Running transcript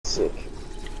Sick.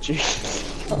 Jeez.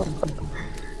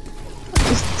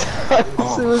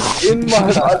 This was in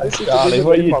my heart. Charlie,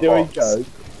 what are you doing, guys?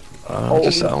 I'm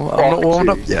not warmed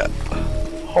up yet.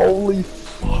 Holy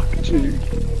fuck, dude.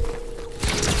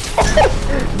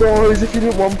 No, as if you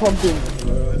didn't one pump him.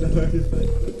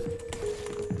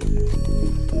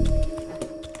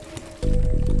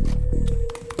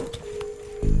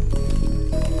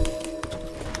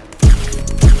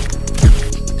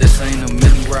 This ain't a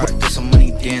mini rock, this a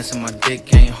money dance, and my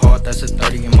dick ain't hard, that's a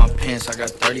 30 in my pants. I got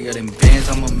 30 of them bands,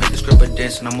 I'ma make a stripper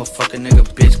dance, and I'ma fuck a nigga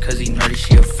bitch, cause he nerdy,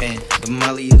 she a fan. The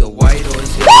molly either white or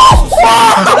it's yellow,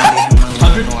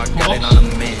 no, I got it on a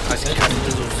man. I see cotton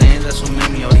dizzles in, that's what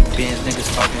made me all these bands.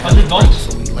 Niggas talking hella right,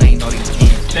 so we laying all these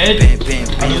bands.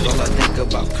 Bands, all I think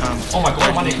about comments. Oh my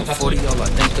god, money, 40, all I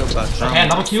think about drama. Man,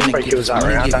 double kill. Finna give this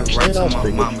money, give it right to my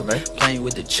mama. Playing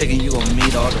with the chicken, you gon'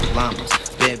 meet all the llamas.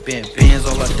 Bands,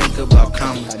 all I think about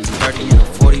commas. 30 and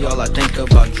 40, all I think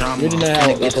about drama.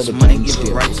 Finna get this money, give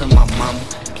it right to my mama.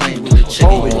 Playing with the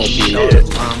chicken, you gon' meet all the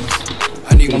llamas.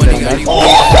 I need money, I need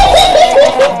money.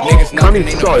 Niggas knocking,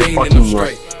 ain't no pain in them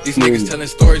straight. These niggas telling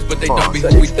stories, but they don't be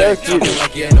who we think. Talking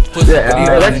like you ain't a pussy.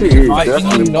 Not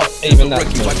even that.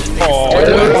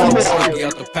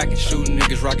 Out the pack and shooting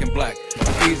niggas rocking black.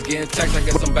 He's getting taxed, I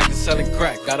guess I'm back to selling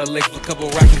crack. Got a lick for a couple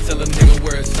racks and tell a nigga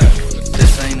where it's at.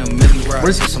 This ain't a milli rock,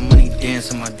 this some money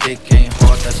dancing. My dick ain't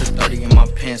hard, that's a 30 in my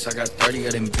pants. I got 30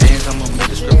 of them bands, I'ma make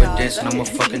a stripper dance, and I'ma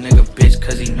fuck a nigga bitch,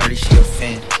 cause he nerdy, she a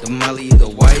fan. The molly either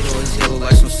white or it's yellow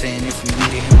like some sand. If you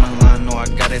need it, hit my line, no, I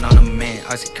got it on a man.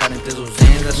 I see cotton dizzles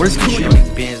in, that's what me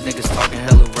shooting bands. Niggas talking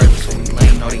hella right, so we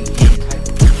laying all these ends.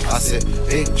 I said,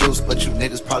 big juice, but you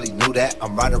niggas probably knew that.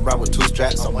 I'm riding around with 2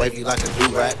 straps, I'm wavy like a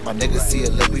do-rag. My niggas see a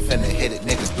lick, we finna hit it,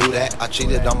 niggas do that. I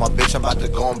cheated on my bitch, I'm about to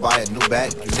go and buy a new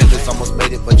bag. You niggas almost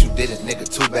made it, but you didn't, nigga,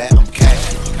 too bad. I'm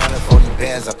cashing, counting 40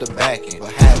 bands up the back end.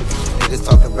 What happened? Niggas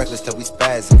talking reckless till we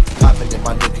spazzing. Popping in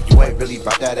my nigga, you ain't really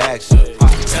about that action.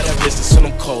 Got that business in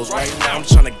them clothes right now. I'm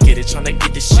tryna get it, tryna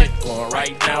get this shit going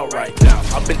right now, right now.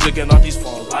 I've been jigging on these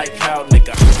phones like how,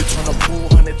 nigga. You tryna pull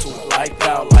 100 to it like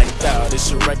that. This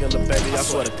shit regular, baby, I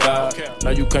swear to God.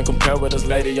 No, you can't compare with us,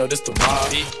 lady, yo, this the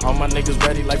vibe. All my niggas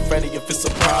ready like Freddy if it's a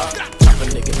pride. Chop a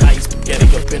nigga nice, spaghetti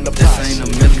up in the pot. This ain't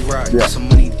a milli rock, this some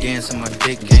money dancing. My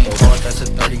dick ain't hard, that's a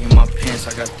 30 in my pants.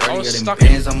 I got 30 of them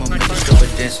bands, I'ma make a stripper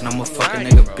dance, and I'ma fuck a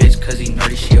nigga bitch, cause he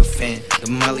nerdy, she a fan. The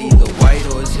molly either white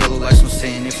or it's yellow like some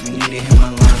sand. If you need it, hit my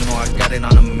line, no, I got it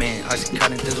on a man. I see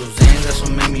cotton dizzles in, that's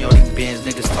what made me all these bands.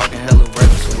 Niggas talking hella right,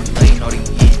 so we laying all these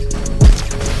ends.